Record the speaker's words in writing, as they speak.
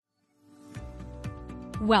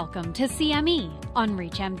Welcome to CME on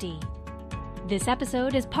ReachMD. This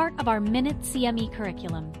episode is part of our Minute CME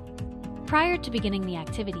curriculum. Prior to beginning the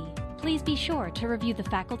activity, please be sure to review the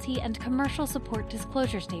faculty and commercial support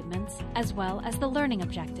disclosure statements, as well as the learning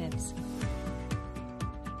objectives.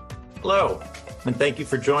 Hello, and thank you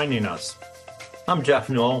for joining us. I'm Jeff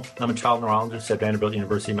Neul. I'm a child neurologist at Vanderbilt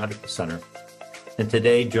University Medical Center. And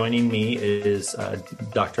today joining me is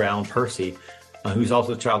Dr. Alan Percy, who's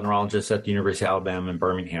also a child neurologist at the University of Alabama in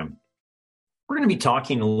Birmingham. We're going to be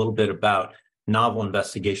talking a little bit about novel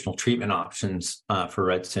investigational treatment options for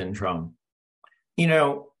Rett syndrome. You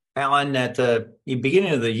know, Alan, at the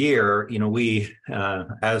beginning of the year, we,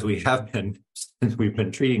 as we have been since we've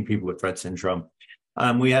been treating people with Rett syndrome,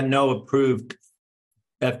 we had no approved,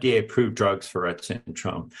 FDA-approved drugs for Rett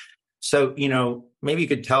syndrome. So, maybe you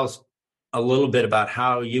could tell us a little bit about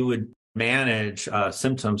how you would manage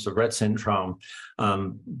symptoms of Rett syndrome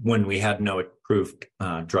when we had no approved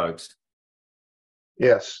drugs.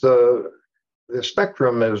 Yes, the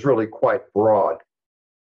spectrum is really quite broad.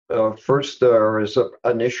 First, there is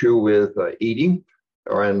an issue with eating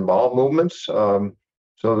and bowel movements. So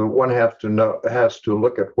one has to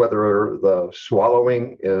look at whether the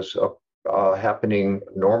swallowing is happening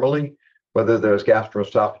normally, whether there's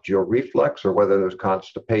gastroesophageal reflux, or whether there's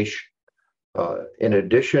constipation. In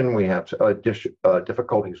addition, we have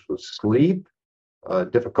difficulties with sleep,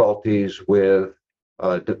 difficulties with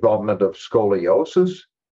development of scoliosis.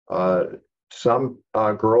 Some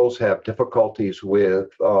girls have difficulties with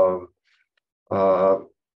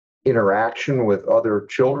interaction with other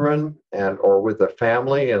children or with the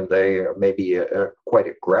family, and they may be quite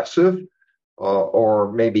aggressive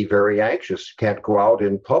or maybe very anxious, can't go out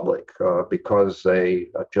in public because they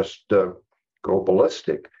just go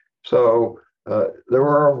ballistic. So there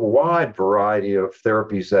are a wide variety of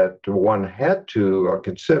therapies that one had to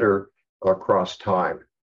consider across time.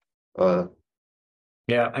 Yeah,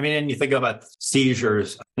 and you think about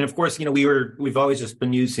seizures, and of course, we've always just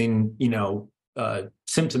been using,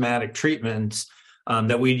 symptomatic treatments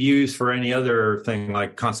that we'd use for any other thing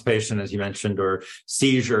like constipation, as you mentioned, or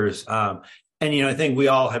seizures. And, I think we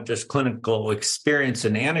all have just clinical experience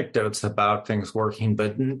and anecdotes about things working,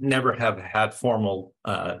 but never have had formal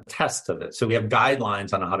tests of it. So we have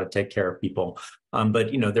guidelines on how to take care of people.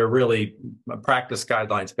 But, they're really practice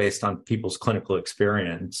guidelines based on people's clinical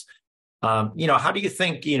experience. How do you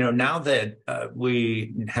think, now that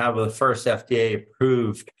we have the first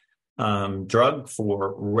FDA-approved drug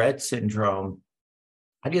for Rett syndrome,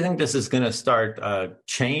 how do you think this is going to start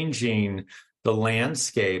changing the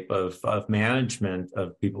landscape of management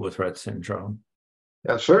of people with Rett syndrome?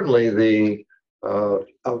 Yeah, certainly the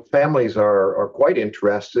families are quite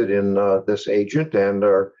interested in this agent and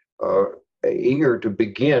are eager to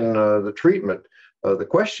begin the treatment. The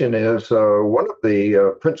question is, one of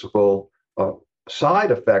the principal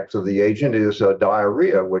side effects of the agent is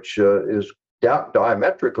diarrhea, which is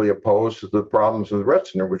diametrically opposed to the problems with Rett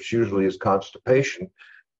syndrome, which usually is constipation.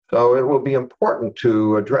 So it will be important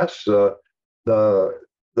to address the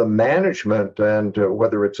management and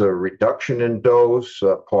whether it's a reduction in dose,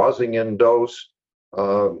 pausing in dose,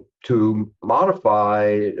 to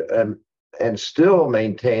modify and still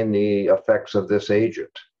maintain the effects of this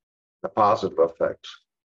agent, the positive effects.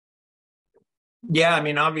 Yeah,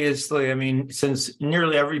 obviously, since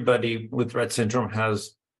nearly everybody with Rett syndrome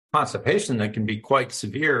has constipation that can be quite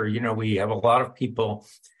severe, we have a lot of people,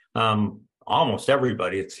 almost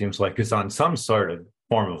everybody, it seems like, is on some sort of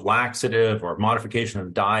form of laxative or modification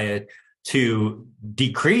of diet to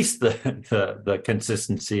decrease the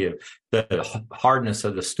consistency of the hardness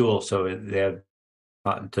of the stool. So they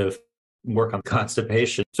have to work on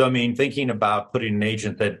constipation. So, thinking about putting an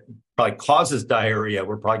agent that probably causes diarrhea,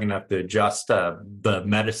 we're probably going to have to adjust the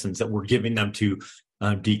medicines that we're giving them to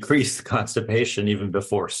decrease the constipation even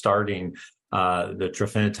before starting the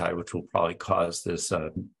trofinetide, which will probably cause this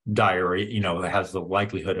diarrhea, that has the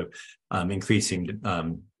likelihood of increasing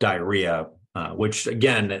diarrhea, which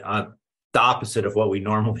again, the opposite of what we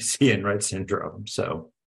normally see in Rett syndrome.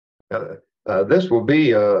 So this will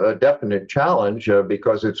be a definite challenge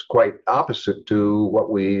because it's quite opposite to what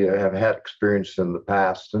we have had experienced in the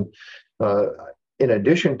past. And in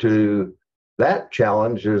addition to that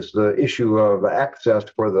challenge is the issue of access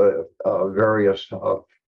for the various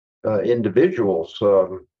individuals,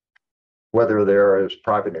 whether there is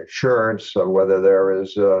private insurance, whether there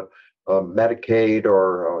is Medicaid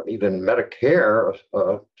or even Medicare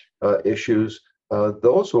issues.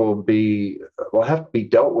 Those will have to be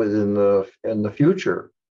dealt with in the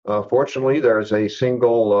future. Fortunately, there is a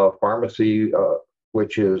single pharmacy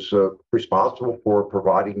which is responsible for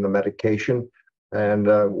providing the medication.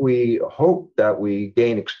 And we hope that we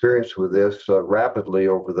gain experience with this rapidly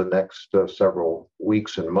over the next several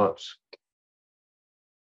weeks and months.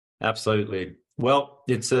 Absolutely. Well,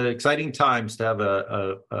 it's exciting times to have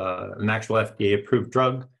an actual FDA-approved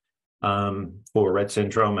drug for Rett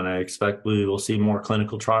syndrome, and I expect we will see more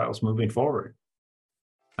clinical trials moving forward.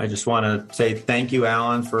 I just want to say thank you,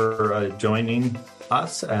 Alan, for joining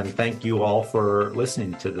us, and thank you all for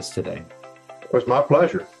listening to this today. It was my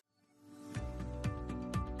pleasure.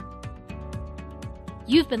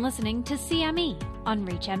 You've been listening to CME on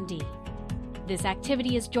ReachMD. This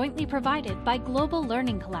activity is jointly provided by Global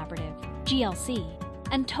Learning Collaborative, GLC,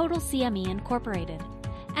 and Total CME Incorporated,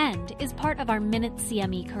 and is part of our Minute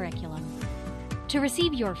CME curriculum. To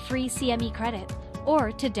receive your free CME credit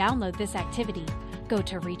or to download this activity, go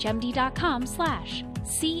to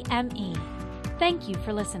reachmd.com/CME. Thank you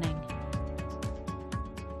for listening.